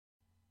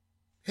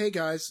Hey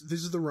guys,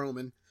 this is the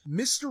Roman.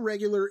 Mr.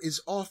 Regular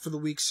is off for the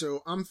week,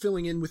 so I'm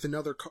filling in with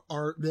another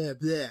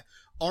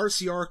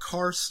RCR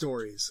car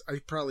stories. I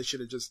probably should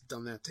have just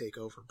done that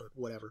takeover, but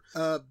whatever.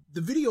 The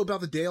video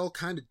about the Dale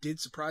kind of did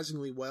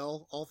surprisingly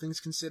well, all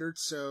things considered,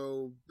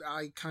 so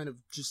I kind of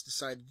just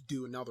decided to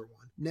do another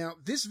one. Now,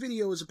 this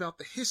video is about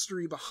the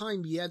history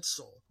behind the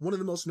Edsel, one of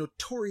the most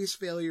notorious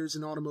failures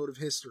in automotive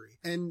history.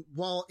 And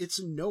while it's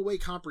in no way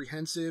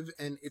comprehensive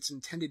and it's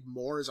intended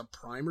more as a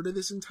primer to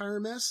this entire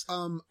mess,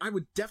 I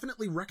would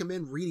definitely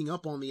recommend reading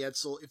up on the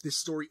Edsel if this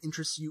story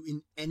interests you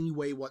in any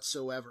way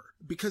whatsoever,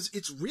 because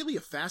it's really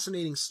a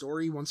fascinating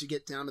story once you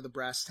get down to the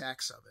brass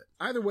tacks of it.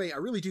 Either way, I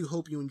really do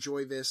hope you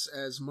enjoy this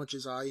as much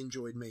as I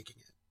enjoyed making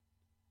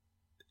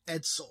it.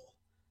 Edsel.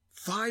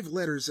 5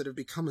 letters that have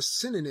become a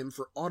synonym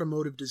for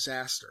automotive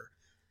disaster.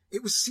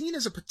 It was seen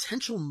as a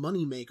potential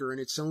moneymaker in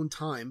its own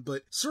time,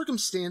 but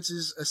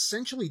circumstances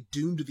essentially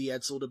doomed the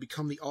Edsel to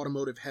become the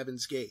automotive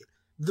Heaven's Gate.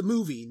 The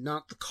movie,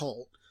 not the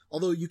cult,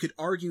 although you could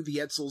argue the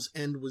Edsel's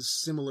end was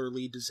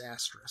similarly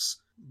disastrous.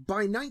 By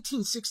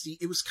 1960,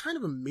 it was kind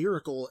of a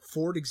miracle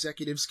Ford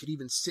executives could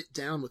even sit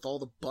down with all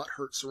the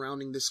butthurt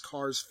surrounding this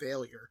car's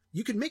failure.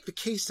 You could make the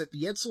case that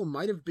the Edsel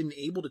might have been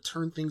able to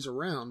turn things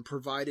around,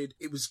 provided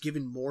it was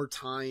given more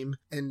time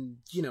and,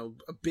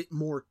 a bit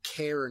more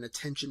care and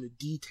attention to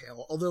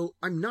detail, although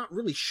I'm not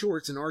really sure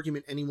it's an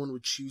argument anyone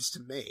would choose to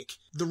make.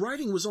 The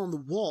writing was on the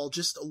wall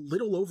just a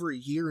little over a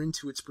year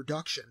into its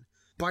production.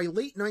 By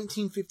late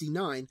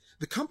 1959,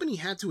 the company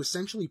had to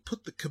essentially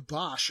put the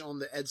kibosh on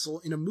the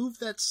Edsel in a move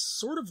that's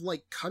sort of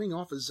like cutting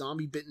off a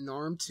zombie-bitten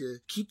arm to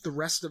keep the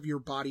rest of your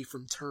body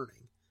from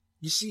turning.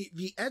 You see,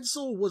 the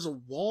Edsel was a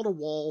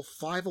wall-to-wall,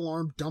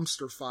 5-alarm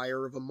dumpster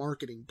fire of a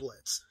marketing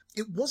blitz.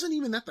 It wasn't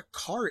even that the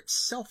car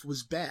itself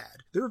was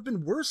bad. There have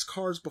been worse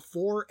cars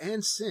before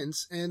and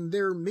since, and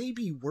there may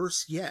be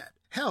worse yet.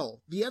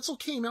 Hell, the Edsel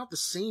came out the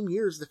same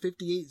year as the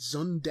 58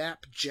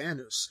 Zundap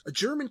Janus, a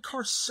German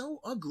car so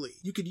ugly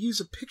you could use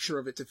a picture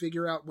of it to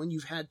figure out when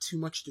you've had too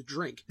much to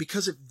drink.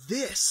 Because if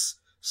this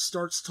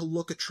starts to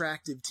look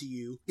attractive to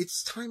you,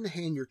 it's time to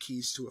hand your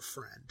keys to a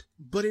friend.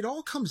 But it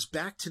all comes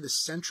back to the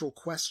central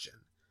question.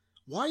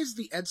 Why is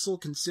the Edsel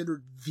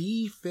considered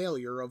the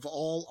failure of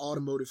all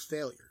automotive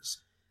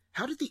failures?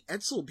 How did the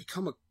Edsel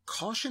become a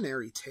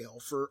cautionary tale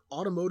for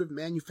automotive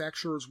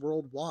manufacturers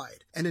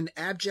worldwide, and an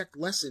abject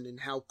lesson in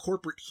how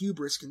corporate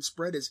hubris can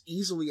spread as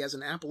easily as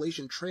an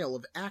Appalachian trail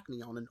of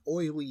acne on an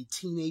oily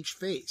teenage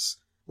face?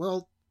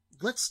 Well,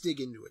 let's dig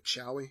into it,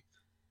 shall we?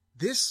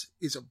 This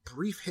is a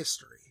brief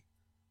history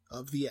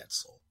of the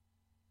Edsel.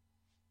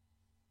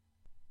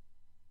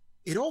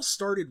 It all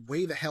started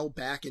way the hell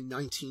back in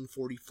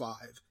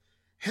 1945.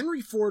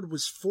 Henry Ford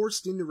was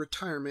forced into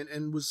retirement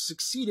and was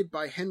succeeded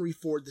by Henry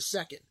Ford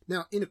II.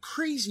 Now, in a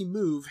crazy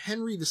move,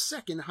 Henry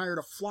II hired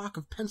a flock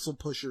of pencil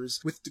pushers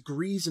with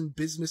degrees in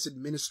business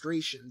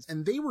administration,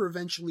 and they were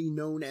eventually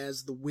known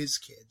as the Whiz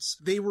Kids.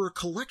 They were a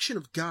collection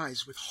of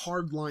guys with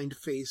hard-lined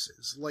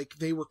faces, like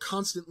they were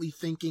constantly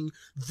thinking,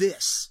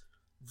 This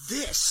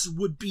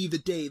would be the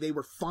day they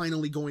were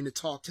finally going to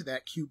talk to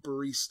that cute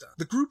barista.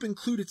 The group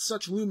included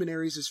such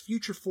luminaries as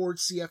future Ford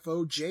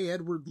CFO J.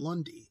 Edward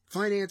Lundy,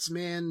 finance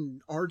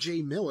man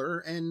R.J. Miller,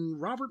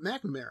 and Robert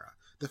McNamara,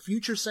 the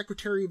future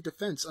Secretary of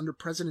Defense under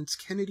Presidents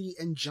Kennedy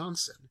and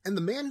Johnson, and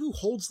the man who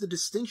holds the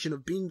distinction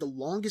of being the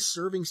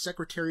longest-serving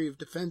Secretary of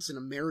Defense in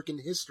American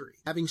history,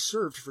 having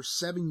served for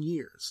 7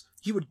 years.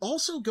 He would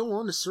also go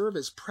on to serve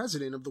as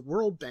president of the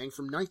World Bank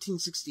from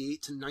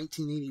 1968 to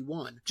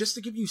 1981, just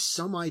to give you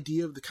some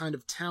idea of the kind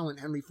of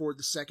talent Henry Ford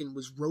II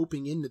was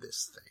roping into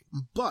this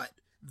thing. But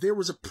there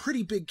was a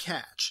pretty big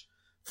catch.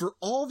 For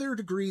all their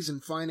degrees in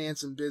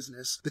finance and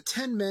business, the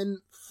 10 men,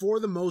 for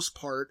the most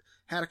part,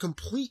 had a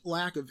complete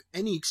lack of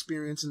any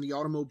experience in the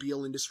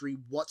automobile industry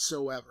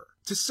whatsoever.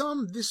 To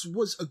some, this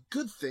was a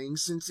good thing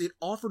since it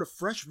offered a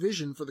fresh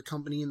vision for the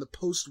company in the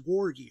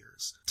post-war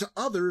years. To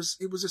others,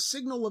 it was a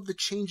signal of the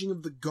changing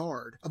of the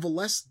guard, of a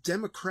less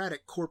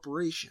democratic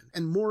corporation,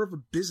 and more of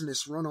a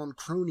business run on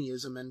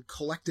cronyism and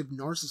collective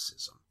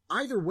narcissism.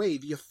 Either way,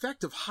 the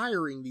effect of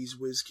hiring these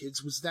whiz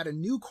kids was that a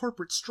new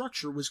corporate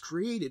structure was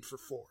created for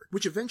Ford,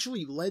 which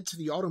eventually led to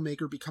the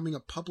automaker becoming a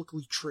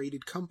publicly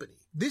traded company.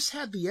 This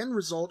had the end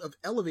result of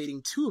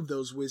elevating 2 of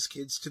those whiz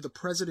kids to the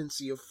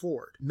presidency of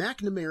Ford.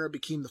 McNamara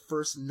became the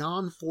first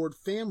non-Ford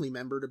family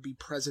member to be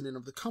president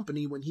of the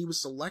company when he was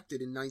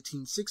selected in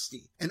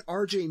 1960, and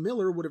R.J.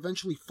 Miller would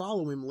eventually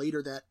follow him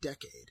later that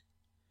decade.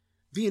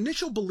 The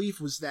initial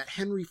belief was that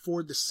Henry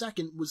Ford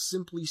II was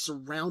simply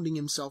surrounding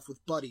himself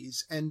with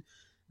buddies, and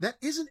that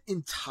isn't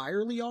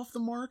entirely off the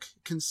mark,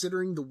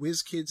 considering the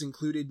whiz kids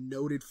included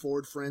noted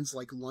Ford friends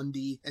like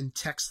Lundy and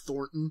Tex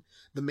Thornton,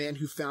 the man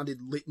who founded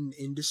Litton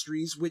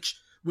Industries, which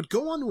would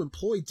go on to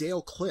employ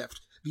Dale Clift,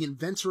 the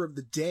inventor of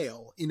the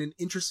Dale, in an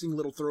interesting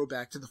little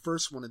throwback to the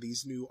first one of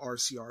these new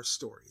RCR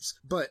stories.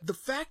 But the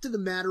fact of the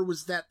matter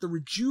was that the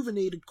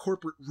rejuvenated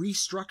corporate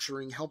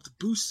restructuring helped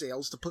boost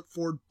sales to put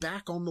Ford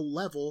back on the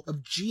level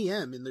of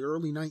GM in the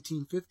early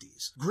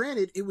 1950s.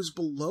 Granted, it was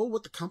below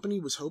what the company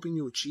was hoping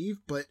to achieve,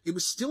 but it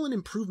was still an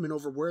improvement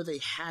over where they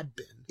had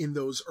been in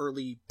those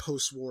early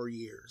post-war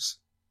years.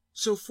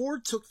 So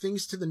Ford took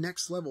things to the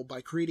next level by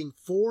creating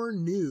 4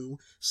 new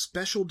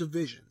special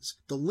divisions.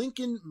 The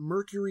Lincoln,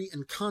 Mercury,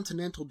 and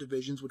Continental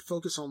divisions would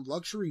focus on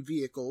luxury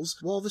vehicles,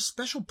 while the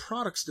Special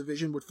Products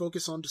division would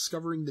focus on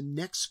discovering the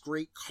next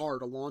great car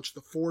to launch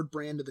the Ford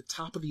brand to the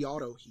top of the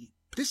auto heap.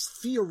 This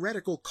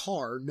theoretical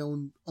car,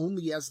 known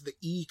only as the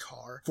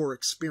E-car for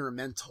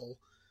experimental,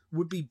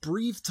 would be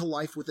breathed to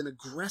life with an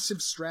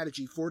aggressive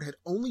strategy Ford had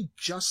only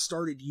just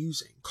started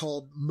using,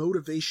 called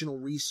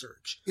motivational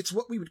research. It's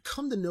what we would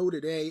come to know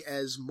today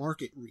as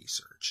market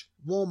research.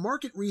 While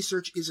market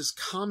research is as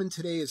common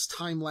today as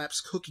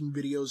time-lapse cooking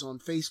videos on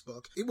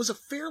Facebook, it was a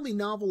fairly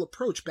novel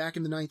approach back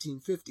in the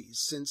 1950s,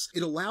 since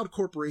it allowed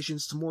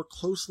corporations to more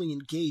closely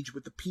engage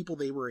with the people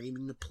they were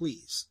aiming to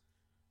please.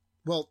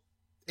 Well,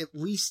 at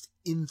least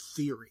in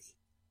theory.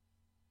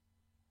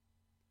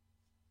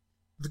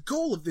 The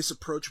goal of this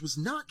approach was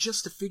not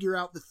just to figure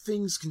out the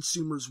things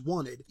consumers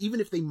wanted,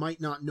 even if they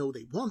might not know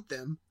they want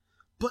them,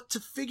 but to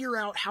figure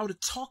out how to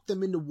talk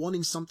them into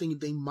wanting something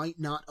they might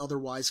not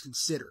otherwise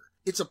consider.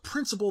 It's a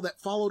principle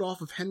that followed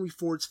off of Henry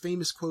Ford's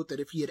famous quote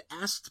that if he had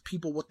asked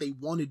people what they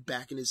wanted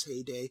back in his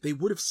heyday, they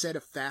would have said a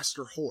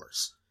faster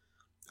horse.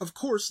 Of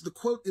course, the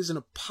quote is an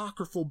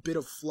apocryphal bit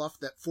of fluff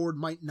that Ford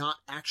might not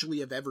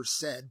actually have ever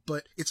said,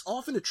 but it's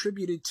often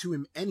attributed to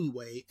him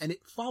anyway, and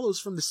it follows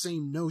from the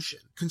same notion.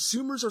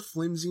 Consumers are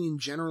flimsy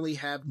and generally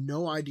have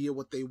no idea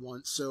what they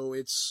want, so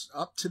it's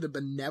up to the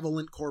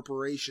benevolent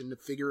corporation to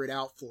figure it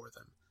out for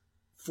them.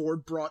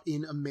 Ford brought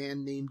in a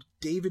man named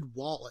David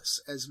Wallace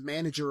as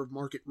manager of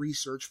market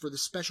research for the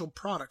Special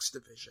Products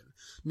division.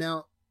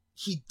 Now,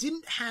 he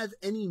didn't have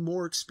any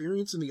more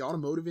experience in the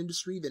automotive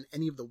industry than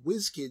any of the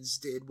whiz kids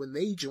did when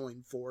they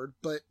joined Ford,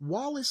 but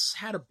Wallace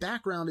had a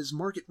background as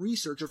market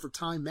researcher for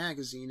Time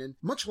magazine, and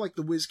much like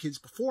the whiz kids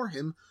before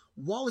him,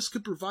 Wallace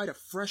could provide a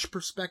fresh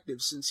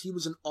perspective since he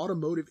was an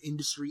automotive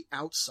industry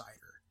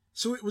outsider.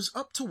 So it was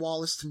up to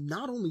Wallace to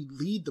not only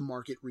lead the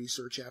market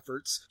research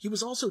efforts, he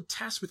was also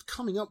tasked with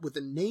coming up with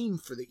a name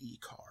for the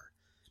E-car.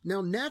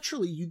 Now,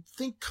 naturally, you'd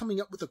think coming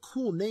up with a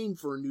cool name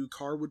for a new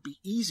car would be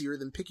easier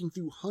than picking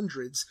through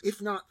hundreds,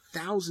 if not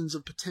thousands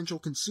of potential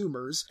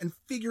consumers and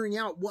figuring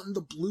out what in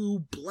the blue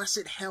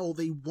blessed hell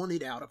they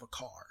wanted out of a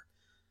car.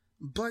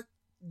 But,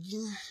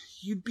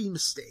 you'd be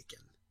mistaken.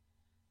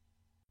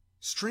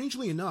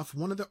 Strangely enough,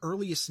 one of the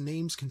earliest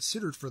names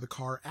considered for the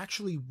car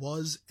actually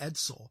was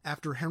Edsel,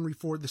 after Henry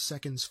Ford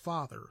II's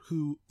father,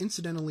 who,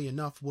 incidentally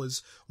enough,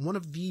 was one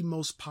of the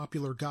most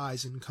popular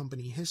guys in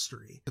company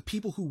history. The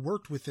people who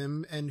worked with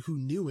him and who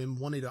knew him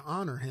wanted to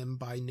honor him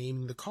by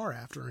naming the car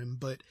after him,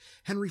 but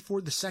Henry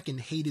Ford II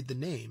hated the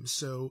name,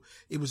 so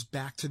it was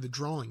back to the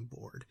drawing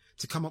board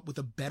to come up with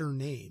a better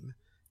name,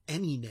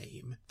 any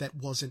name that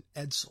wasn't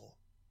Edsel.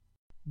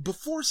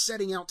 Before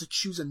setting out to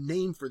choose a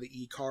name for the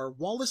E-car,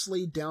 Wallace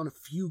laid down a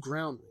few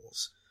ground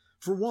rules.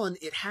 For one,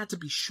 it had to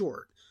be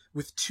short,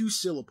 with 2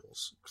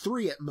 syllables,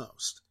 3 at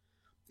most.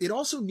 It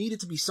also needed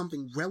to be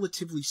something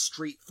relatively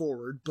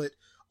straightforward, but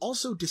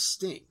also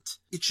distinct.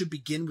 It should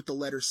begin with the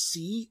letters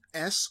C,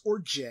 S, or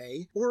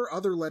J, or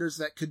other letters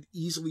that could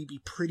easily be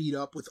prettied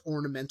up with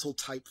ornamental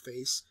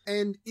typeface,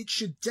 and it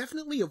should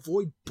definitely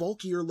avoid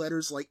bulkier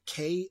letters like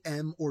K,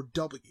 M, or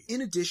W.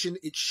 In addition,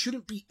 it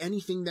shouldn't be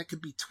anything that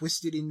could be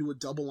twisted into a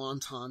double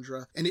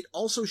entendre, and it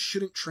also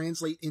shouldn't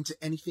translate into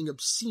anything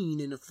obscene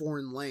in a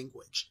foreign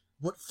language.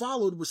 What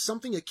followed was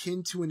something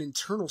akin to an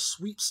internal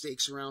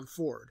sweepstakes around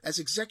Ford, as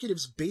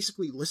executives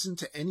basically listened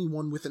to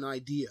anyone with an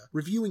idea,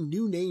 reviewing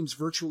new names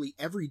virtually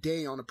every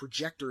day on a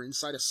projector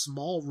inside a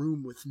small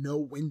room with no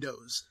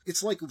windows.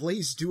 It's like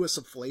Lay's Do Us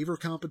a Flavor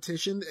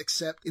competition,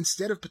 except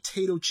instead of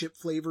potato chip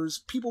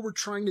flavors, people were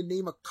trying to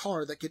name a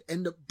car that could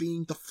end up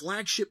being the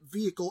flagship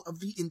vehicle of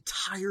the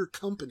entire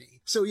company.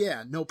 So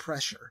yeah, no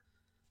pressure.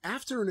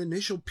 After an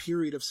initial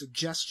period of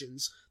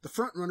suggestions, the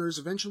frontrunners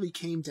eventually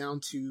came down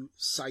to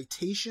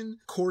Citation,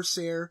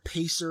 Corsair,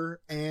 Pacer,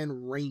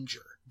 and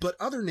Ranger. But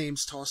other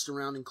names tossed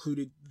around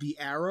included the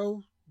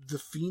Arrow, the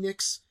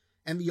Phoenix,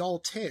 and the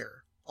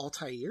Altair.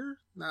 Altair?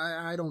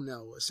 I don't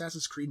know.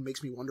 Assassin's Creed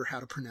makes me wonder how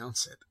to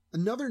pronounce it.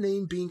 Another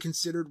name being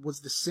considered was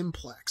the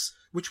Simplex,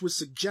 which was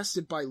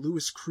suggested by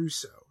Louis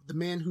Crusoe, the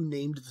man who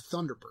named the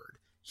Thunderbird.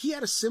 He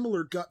had a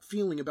similar gut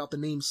feeling about the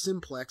name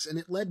Simplex, and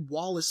it led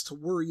Wallace to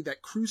worry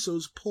that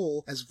Crusoe's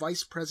pull as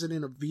vice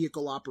president of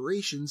vehicle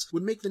operations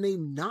would make the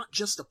name not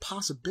just a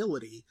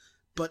possibility,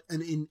 but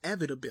an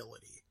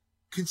inevitability.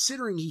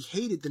 Considering he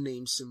hated the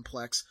name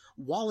Simplex,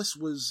 Wallace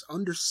was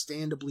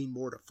understandably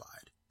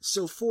mortified.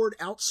 So Ford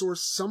outsourced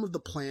some of the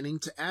planning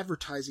to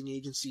advertising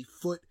agency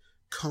Foote,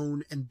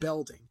 Cone, and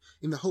Belding,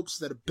 in the hopes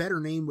that a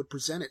better name would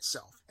present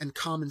itself, and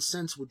common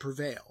sense would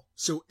prevail.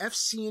 So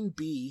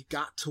FCB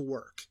got to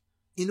work.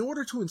 In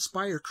order to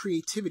inspire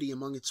creativity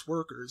among its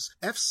workers,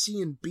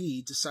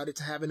 FC&B decided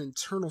to have an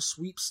internal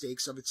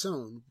sweepstakes of its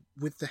own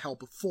with the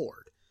help of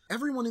Ford.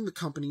 Everyone in the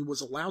company was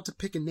allowed to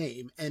pick a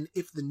name, and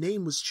if the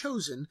name was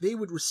chosen, they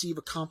would receive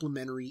a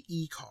complimentary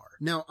e-car.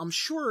 Now, I'm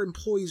sure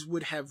employees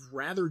would have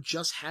rather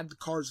just had the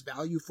car's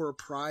value for a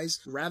prize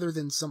rather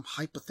than some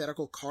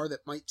hypothetical car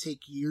that might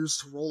take years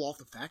to roll off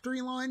the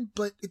factory line,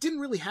 but it didn't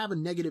really have a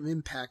negative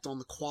impact on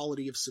the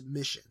quality of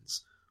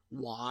submissions.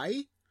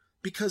 Why?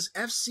 Because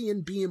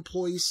FC&B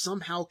employees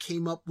somehow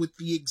came up with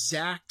the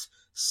exact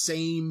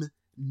same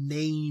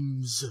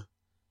names.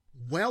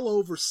 Well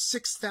over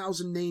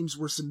 6,000 names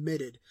were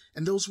submitted,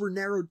 and those were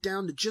narrowed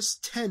down to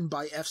just 10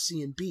 by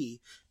FC&B,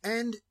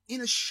 and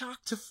in a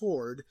shock to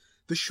Ford,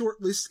 the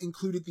shortlist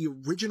included the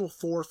original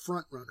 4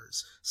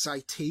 frontrunners,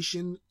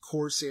 Citation,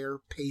 Corsair,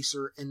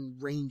 Pacer,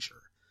 and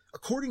Ranger.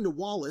 According to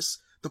Wallace,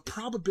 the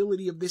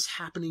probability of this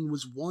happening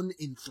was 1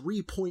 in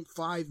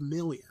 3.5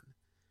 million.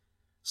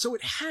 So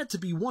it had to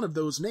be one of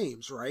those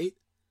names, right?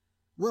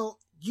 Well,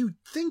 you'd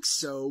think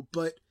so,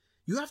 but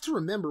you have to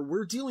remember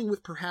we're dealing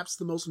with perhaps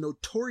the most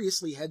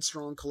notoriously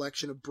headstrong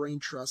collection of brain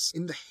trusts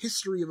in the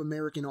history of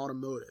American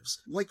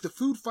automotives. Like the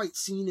food fight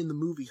scene in the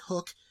movie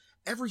Hook,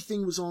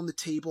 everything was on the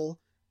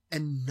table,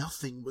 and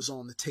nothing was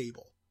on the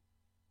table.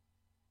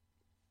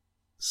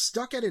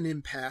 Stuck at an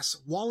impasse,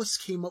 Wallace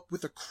came up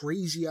with a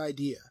crazy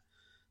idea: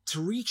 to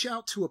reach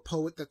out to a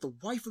poet that the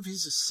wife of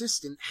his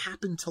assistant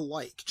happened to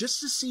like, just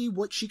to see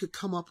what she could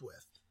come up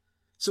with.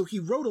 So he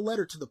wrote a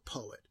letter to the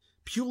poet,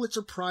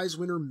 Pulitzer Prize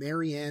winner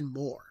Mary Ann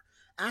Moore,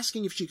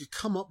 asking if she could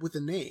come up with a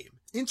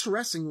name.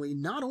 Interestingly,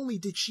 not only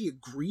did she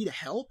agree to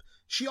help,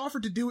 she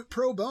offered to do it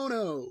pro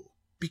bono.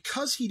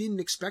 Because he didn't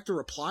expect a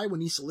reply when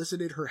he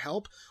solicited her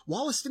help,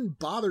 Wallace didn't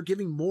bother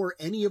giving Moore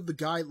any of the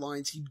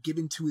guidelines he'd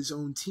given to his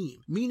own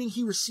team, meaning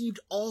he received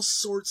all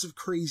sorts of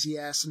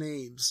crazy-ass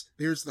names.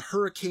 There's the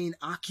Hurricane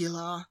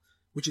Aquila,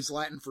 which is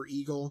Latin for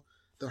eagle,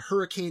 the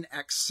Hurricane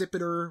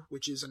Accipiter,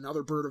 which is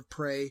another bird of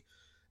prey,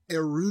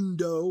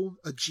 Erundo,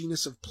 a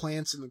genus of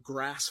plants in the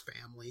grass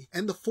family,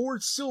 and the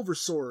Ford Silver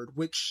Sword,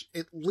 which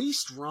at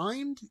least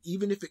rhymed,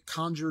 even if it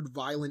conjured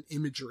violent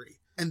imagery.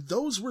 And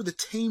those were the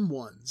tame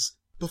ones.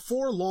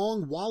 Before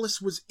long,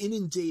 Wallace was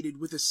inundated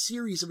with a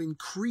series of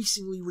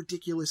increasingly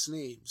ridiculous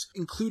names,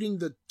 including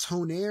the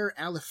Tonnerre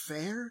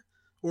Alifere,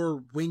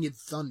 or Winged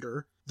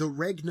Thunder, the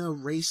Regna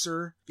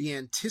Racer, the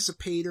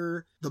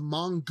Anticipator, the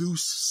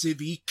Mongoose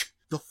Civique,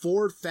 the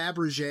Ford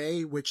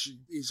Fabergé, which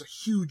is a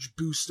huge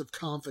boost of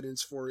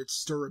confidence for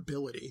its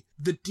durability,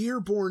 the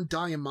Dearborn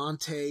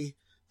Diamante,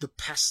 the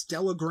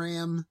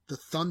Pastelogram, the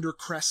Thunder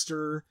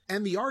Crester,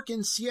 and the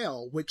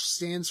Arc-en-Ciel, which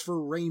stands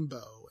for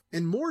rainbow.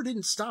 And Moore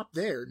didn't stop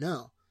there,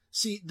 no.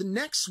 See, the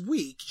next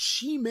week,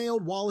 she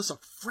mailed Wallace a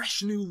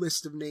fresh new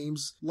list of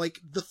names like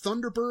the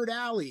Thunderbird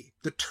Alley,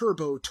 the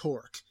Turbo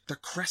Torque, the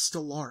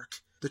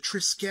Crestalark, the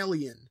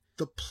Triskelion,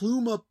 the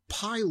Pluma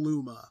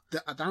Piluma,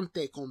 the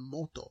Adante con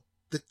Moto,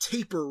 the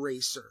Taper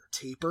Racer,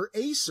 Taper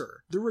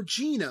Acer, the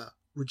Regina,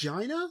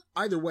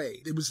 Either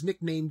way, it was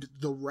nicknamed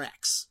the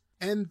Rex,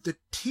 and the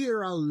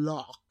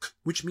Tiraloc,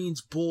 which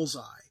means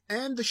bullseye,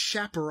 and the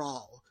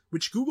Chaparral,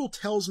 which Google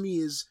tells me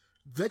is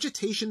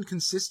vegetation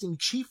consisting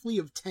chiefly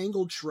of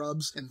tangled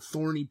shrubs and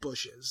thorny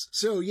bushes.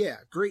 So yeah,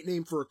 great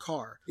name for a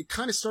car. It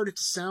kind of started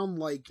to sound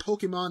like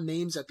Pokemon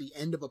names at the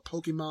end of a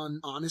Pokemon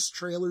Honest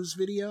Trailers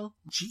video.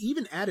 She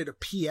even added a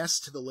PS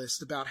to the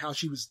list about how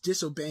she was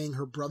disobeying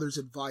her brother's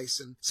advice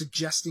and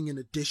suggesting an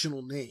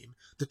additional name,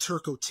 the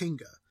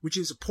Turcotinga, which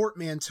is a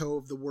portmanteau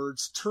of the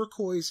words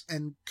turquoise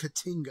and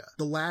Caatinga,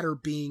 the latter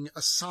being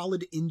a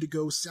solid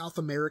indigo South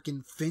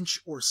American finch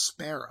or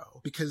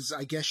sparrow, because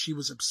I guess she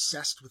was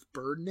obsessed with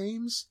bird names.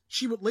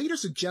 She would later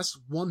suggest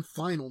one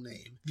final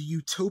name, the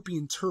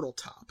Utopian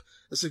Turtletop,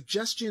 a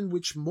suggestion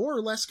which more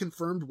or less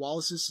confirmed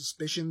Wallace's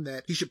suspicion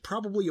that he should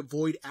probably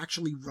avoid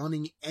actually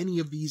running any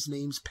of these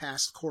names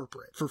past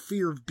corporate, for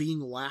fear of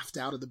being laughed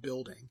out of the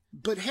building.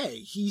 But hey,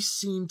 he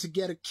seemed to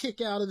get a kick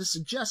out of the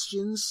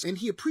suggestions, and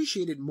he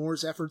appreciated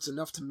Moore's efforts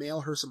enough to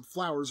mail her some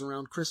flowers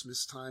around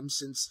Christmas time,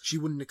 since she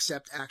wouldn't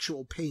accept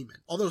actual payment,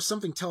 although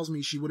something tells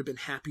me she would have been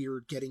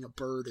happier getting a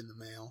bird in the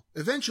mail.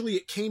 Eventually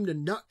it came to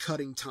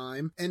nut-cutting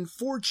time, and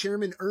Ford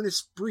chairman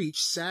Ernest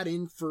Breech sat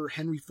in for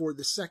Henry Ford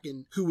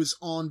II, who was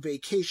on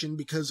vacation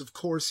because of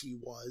course he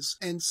was.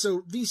 And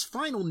so these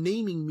final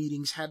naming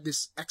meetings had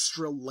this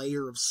extra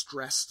layer of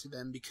stress to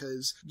them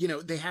because,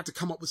 they had to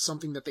come up with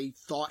something that they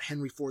thought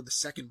Henry Ford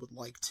II would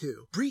like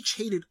too. Breech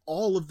hated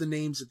all of the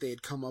names that they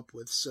had come up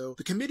with, so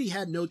the committee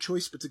had no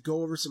choice but to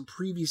go over some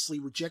previously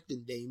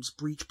rejected names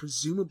Breech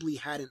presumably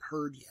hadn't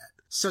heard yet,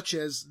 such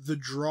as the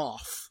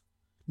Droff.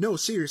 No,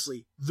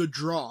 seriously, the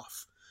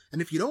Droff.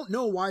 And if you don't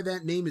know why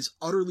that name is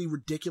utterly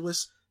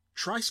ridiculous,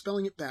 try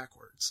spelling it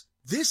backwards.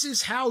 This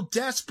is how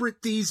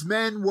desperate these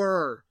men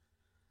were.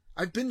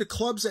 I've been to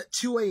clubs at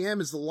 2 a.m.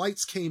 as the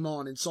lights came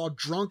on and saw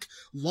drunk,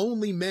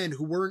 lonely men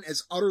who weren't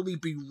as utterly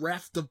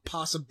bereft of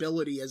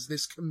possibility as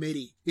this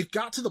committee. It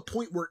got to the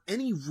point where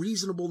any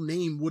reasonable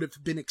name would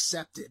have been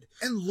accepted.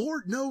 And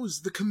Lord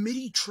knows the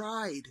committee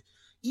tried,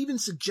 even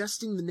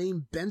suggesting the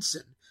name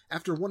Benson,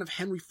 after one of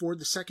Henry Ford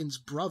II's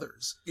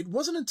brothers. It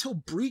wasn't until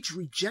Breech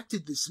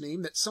rejected this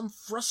name that some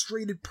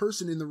frustrated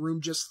person in the room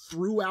just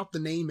threw out the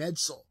name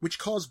Edsel, which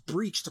caused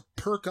Breech to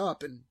perk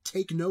up and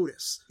take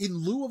notice. In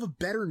lieu of a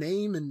better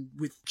name, and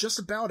with just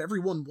about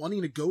everyone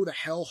wanting to go the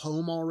hell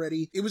home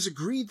already, it was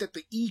agreed that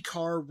the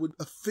E-car would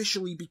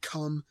officially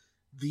become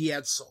the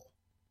Edsel.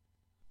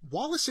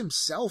 Wallace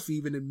himself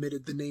even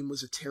admitted the name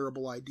was a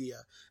terrible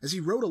idea, as he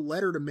wrote a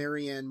letter to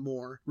Marianne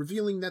Moore,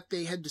 revealing that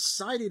they had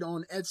decided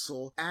on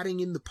Edsel, adding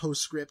in the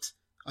postscript,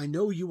 "I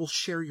know you will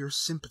share your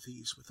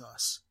sympathies with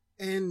us."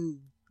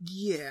 And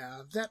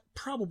yeah, that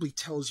probably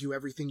tells you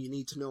everything you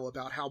need to know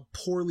about how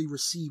poorly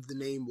received the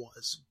name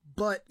was.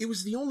 But it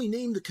was the only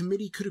name the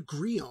committee could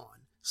agree on.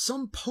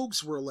 Some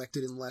popes were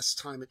elected in less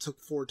time it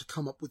took Ford to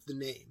come up with the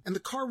name, and the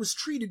car was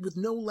treated with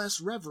no less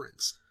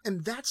reverence.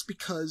 And that's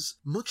because,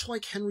 much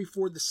like Henry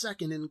Ford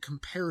II in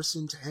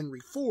comparison to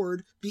Henry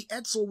Ford, the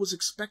Edsel was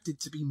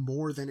expected to be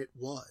more than it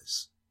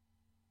was.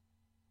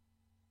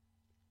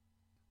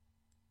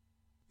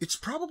 It's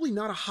probably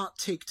not a hot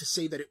take to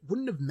say that it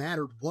wouldn't have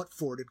mattered what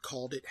Ford had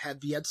called it had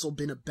the Edsel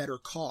been a better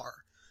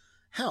car.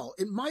 Hell,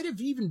 it might have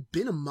even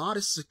been a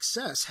modest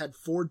success had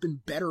Ford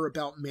been better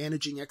about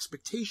managing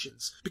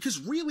expectations,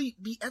 because really,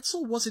 the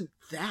Edsel wasn't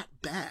that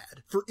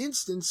bad. For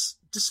instance,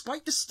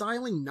 despite the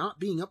styling not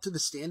being up to the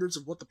standards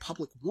of what the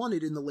public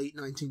wanted in the late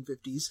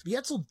 1950s, the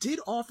Edsel did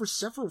offer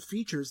several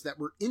features that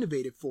were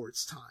innovative for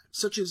its time,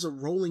 such as a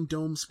rolling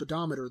dome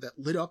speedometer that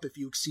lit up if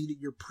you exceeded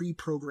your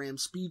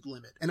pre-programmed speed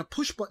limit, and a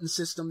push-button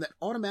system that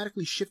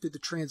automatically shifted the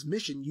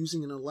transmission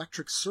using an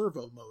electric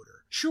servo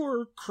motor.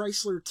 Sure,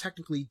 Chrysler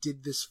technically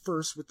did this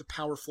first with the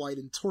PowerFlight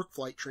and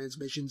TorqueFlight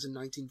transmissions in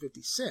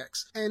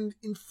 1956, and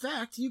in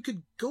fact, you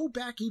could go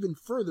back even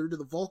further to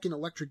the Vulcan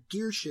electric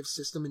gearshift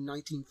system in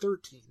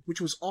 1913,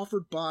 which was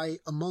offered by,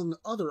 among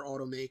other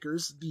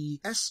automakers, the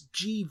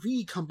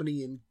SGV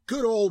company in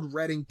good old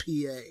Reading,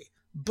 PA.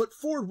 But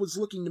Ford was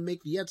looking to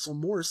make the Edsel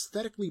more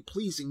aesthetically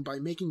pleasing by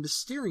making the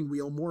steering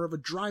wheel more of a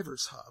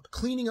driver's hub,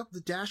 cleaning up the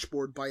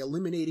dashboard by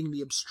eliminating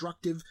the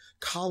obstructive,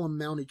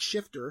 column-mounted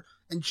shifter,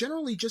 and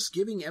generally just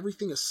giving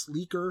everything a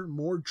sleeker,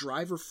 more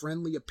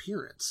driver-friendly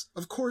appearance.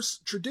 Of course,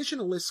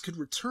 traditionalists could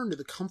return to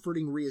the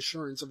comforting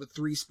reassurance of a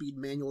 3-speed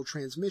manual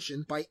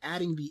transmission by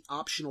adding the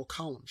optional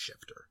column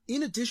shifter.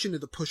 In addition to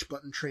the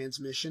push-button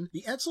transmission,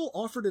 the Edsel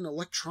offered an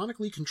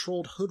electronically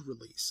controlled hood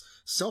release,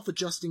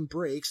 self-adjusting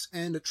brakes,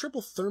 and a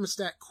triple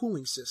thermostat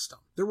cooling system.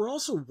 There were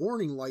also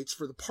warning lights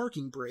for the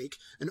parking brake,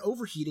 an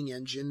overheating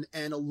engine,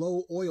 and a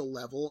low oil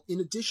level,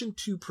 in addition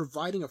to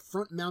providing a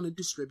front-mounted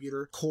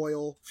distributor,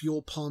 coil,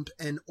 fuel pump,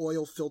 and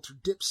oil filter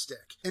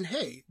dipstick. And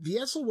hey, the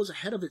Edsel was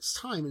ahead of its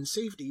time in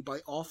safety by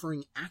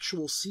offering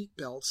actual seat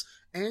belts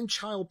and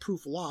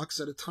child-proof locks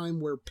at a time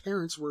where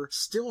parents were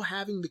still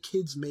having the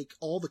kids make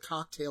all the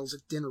cocktails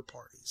at dinner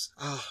parties.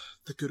 Ah,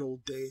 the good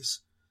old days,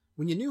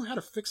 when you knew how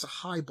to fix a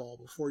highball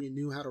before you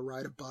knew how to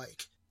ride a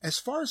bike. As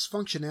far as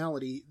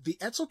functionality, the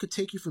Edsel could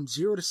take you from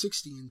 0 to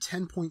 60 in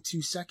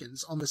 10.2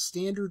 seconds on the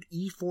standard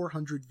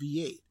E400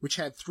 V8, which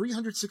had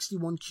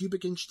 361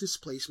 cubic inch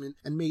displacement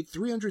and made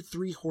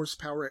 303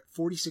 horsepower at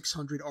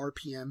 4,600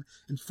 RPM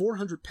and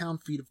 400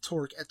 pound-feet of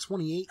torque at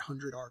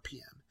 2,800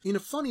 RPM. In a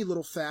funny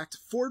little fact,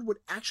 Ford would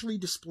actually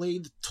display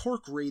the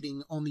torque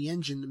rating on the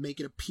engine to make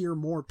it appear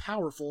more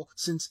powerful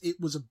since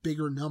it was a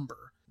bigger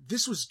number.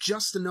 This was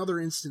just another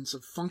instance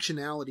of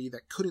functionality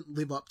that couldn't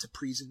live up to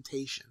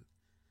presentation.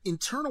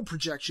 Internal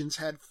projections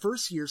had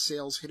first-year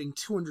sales hitting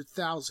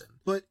 200,000,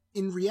 but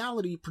in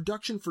reality,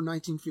 production for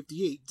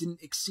 1958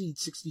 didn't exceed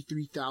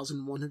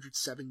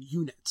 63,107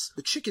 units.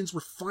 The chickens were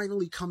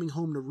finally coming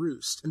home to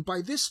roost, and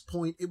by this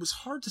point, it was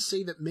hard to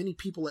say that many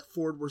people at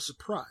Ford were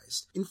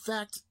surprised. In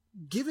fact,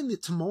 given the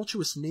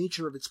tumultuous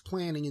nature of its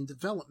planning and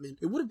development,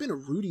 it would have been a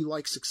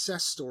Rudy-like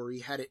success story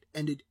had it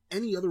ended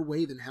any other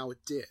way than how it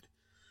did.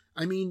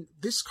 I mean,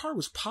 this car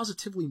was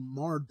positively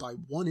marred by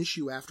one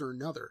issue after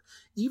another,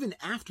 even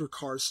after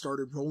cars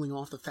started rolling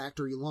off the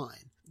factory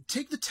line.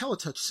 Take the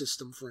Teletouch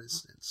system, for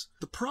instance.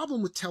 The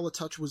problem with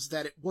Teletouch was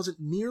that it wasn't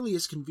nearly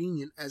as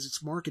convenient as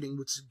its marketing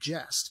would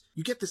suggest.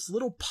 You get this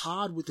little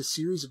pod with a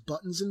series of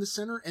buttons in the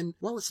center, and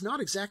while it's not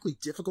exactly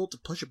difficult to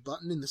push a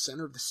button in the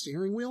center of the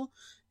steering wheel,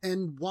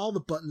 and while the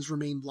buttons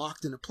remained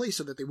locked into place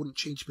so that they wouldn't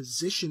change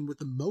position with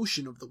the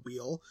motion of the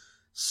wheel,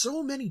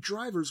 so many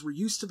drivers were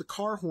used to the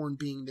car horn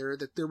being there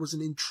that there was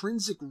an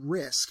intrinsic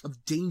risk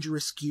of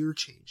dangerous gear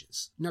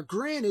changes. Now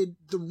granted,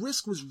 the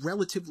risk was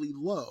relatively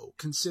low,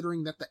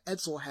 considering that the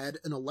Edsel had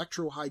an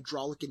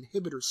electro-hydraulic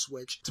inhibitor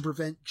switch to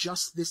prevent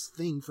just this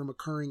thing from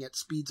occurring at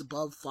speeds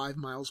above 5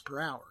 miles per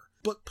hour.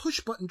 But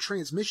push-button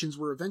transmissions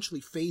were eventually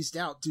phased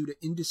out due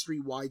to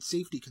industry-wide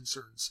safety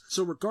concerns,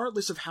 so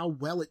regardless of how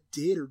well it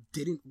did or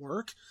didn't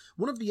work,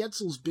 one of the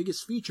Edsel's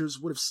biggest features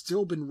would have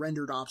still been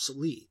rendered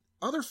obsolete.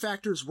 Other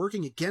factors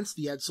working against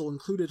the Edsel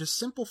included a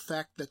simple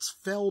fact that's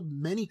felled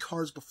many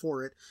cars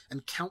before it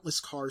and countless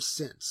cars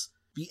since.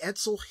 The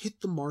Edsel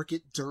hit the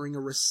market during a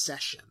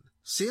recession.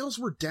 Sales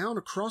were down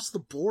across the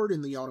board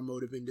in the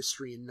automotive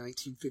industry in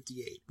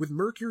 1958, with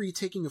Mercury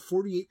taking a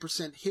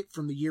 48% hit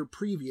from the year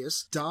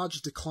previous,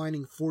 Dodge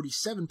declining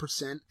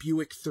 47%,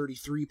 Buick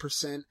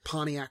 33%,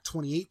 Pontiac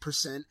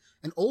 28%,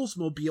 and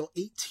Oldsmobile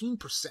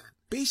 18%.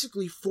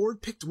 Basically,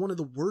 Ford picked one of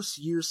the worst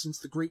years since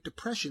the Great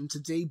Depression to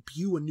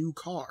debut a new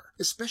car,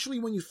 especially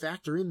when you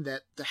factor in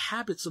that the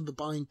habits of the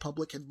buying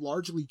public had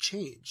largely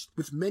changed,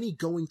 with many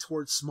going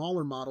towards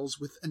smaller models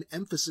with an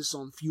emphasis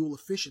on fuel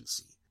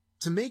efficiency.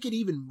 To make it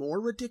even more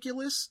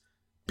ridiculous,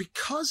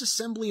 because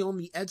assembly on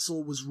the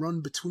Edsel was run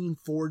between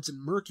Fords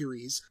and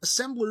Mercurys,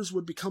 assemblers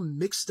would become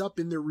mixed up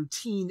in their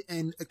routine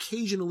and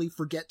occasionally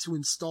forget to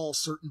install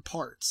certain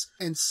parts,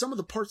 and some of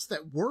the parts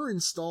that were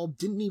installed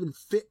didn't even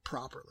fit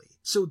properly.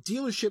 So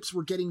dealerships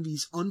were getting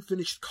these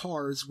unfinished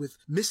cars with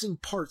missing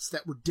parts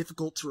that were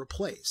difficult to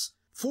replace.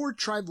 Ford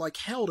tried like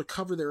hell to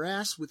cover their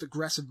ass with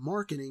aggressive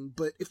marketing,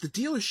 but if the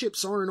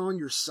dealerships aren't on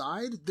your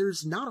side,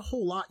 there's not a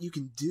whole lot you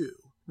can do.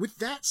 With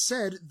that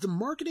said, the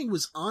marketing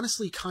was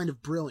honestly kind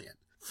of brilliant.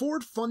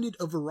 Ford funded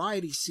a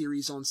variety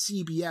series on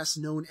CBS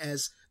known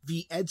as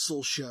The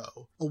Edsel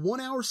Show, a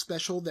 1-hour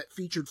special that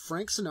featured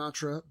Frank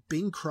Sinatra,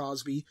 Bing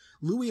Crosby,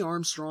 Louis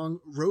Armstrong,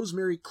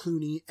 Rosemary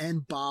Clooney,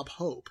 and Bob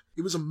Hope.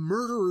 It was a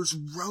murderer's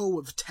row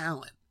of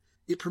talent.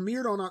 It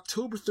premiered on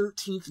October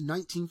 13th,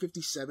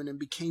 1957 and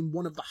became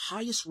one of the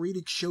highest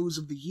rated shows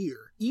of the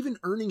year, even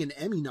earning an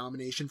Emmy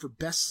nomination for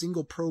Best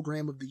Single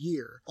Program of the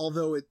Year,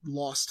 although it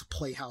lost to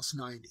Playhouse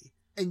 90.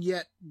 And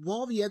yet,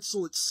 while the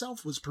Edsel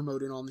itself was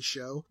promoted on the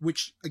show,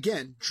 which,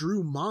 again,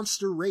 drew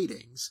monster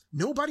ratings,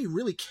 nobody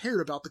really cared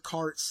about the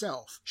car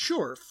itself.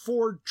 Sure,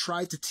 Ford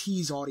tried to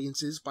tease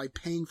audiences by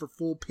paying for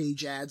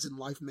full-page ads in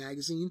Life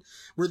magazine,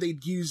 where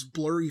they'd use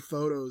blurry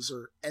photos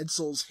or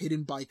Edsels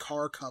hidden by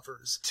car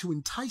covers to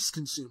entice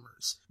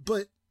consumers,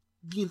 but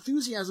the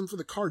enthusiasm for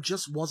the car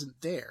just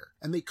wasn't there,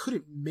 and they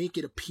couldn't make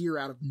it appear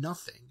out of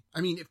nothing. I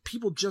mean, if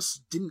people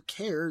just didn't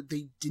care,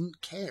 they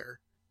didn't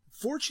care.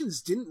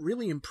 Fortunes didn't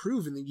really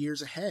improve in the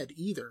years ahead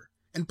either,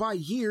 and by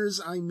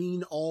years I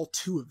mean all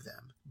 2 of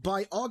them.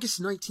 By August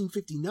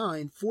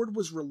 1959, Ford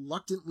was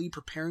reluctantly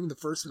preparing the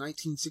first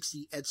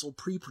 1960 Edsel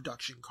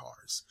pre-production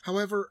cars.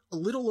 However, a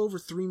little over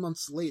 3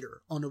 months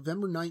later, on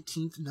November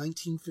 19,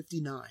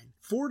 1959,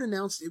 Ford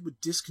announced it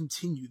would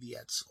discontinue the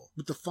Edsel,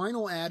 with the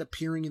final ad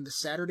appearing in the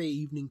Saturday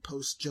Evening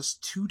Post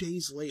just 2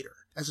 days later,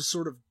 as a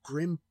sort of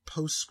grim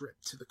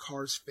postscript to the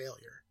car's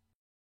failure.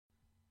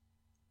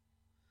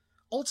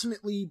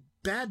 Ultimately,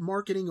 bad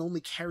marketing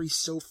only carries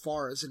so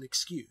far as an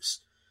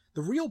excuse.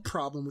 The real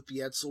problem with the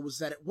Edsel was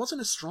that it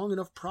wasn't a strong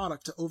enough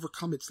product to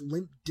overcome its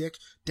limp dick,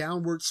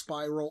 downward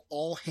spiral,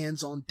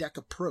 all-hands-on-deck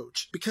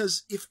approach,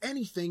 because, if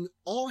anything,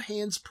 all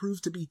hands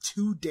proved to be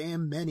too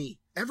damn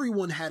many.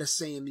 Everyone had a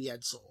say in the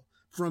Edsel,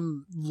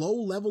 from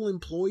low-level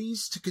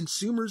employees to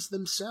consumers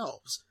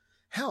themselves.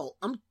 Hell,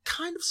 I'm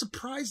kind of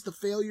surprised the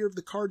failure of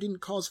the car didn't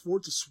cause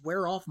Ford to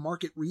swear off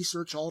market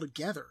research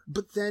altogether,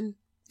 but then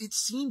it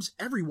seems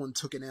everyone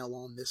took an L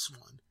on this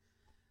one.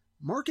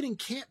 Marketing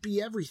can't be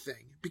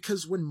everything,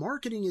 because when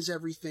marketing is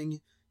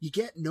everything, you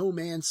get No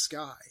Man's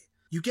Sky.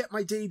 You get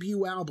my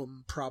debut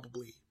album,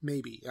 probably.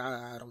 Maybe.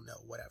 I don't know,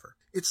 whatever.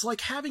 It's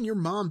like having your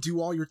mom do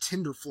all your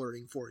Tinder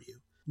flirting for you.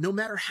 No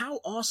matter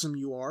how awesome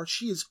you are,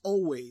 she is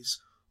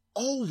always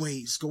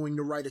going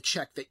to write a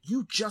check that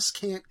you just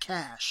can't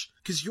cash,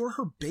 because you're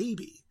her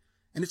baby.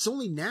 And it's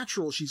only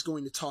natural she's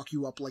going to talk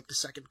you up like the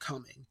second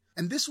coming.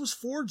 And this was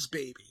Ford's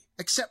baby.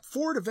 Except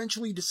Ford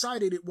eventually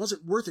decided it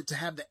wasn't worth it to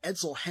have the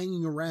Edsel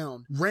hanging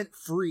around,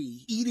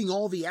 rent-free, eating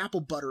all the apple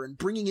butter and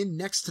bringing in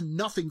next to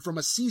nothing from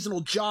a seasonal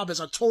job as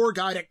a tour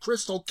guide at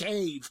Crystal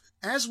Cave.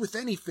 As with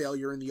any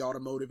failure in the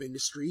automotive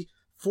industry,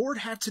 Ford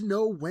had to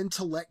know when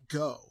to let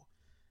go.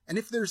 And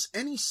if there's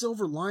any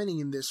silver lining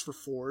in this for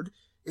Ford,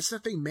 it's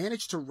that they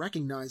managed to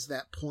recognize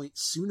that point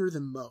sooner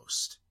than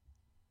most.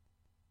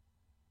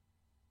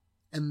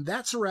 And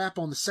that's a wrap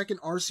on the second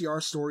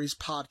RCR Stories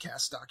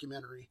podcast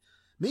documentary.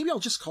 Maybe I'll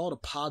just call it a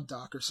pod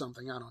doc or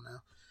something, I don't know.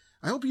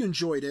 I hope you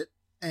enjoyed it,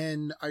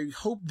 and I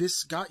hope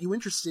this got you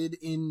interested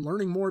in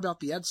learning more about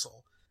the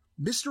Edsel.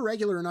 Mr.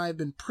 Regular and I have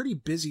been pretty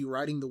busy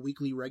writing the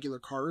weekly regular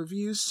car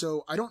reviews,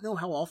 so I don't know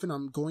how often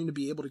I'm going to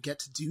be able to get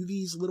to do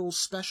these little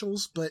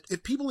specials, but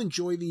if people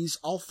enjoy these,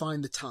 I'll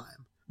find the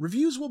time.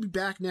 Reviews will be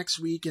back next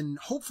week, and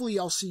hopefully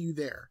I'll see you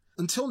there.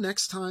 Until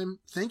next time,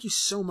 thank you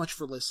so much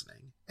for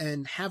listening,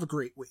 and have a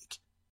great week.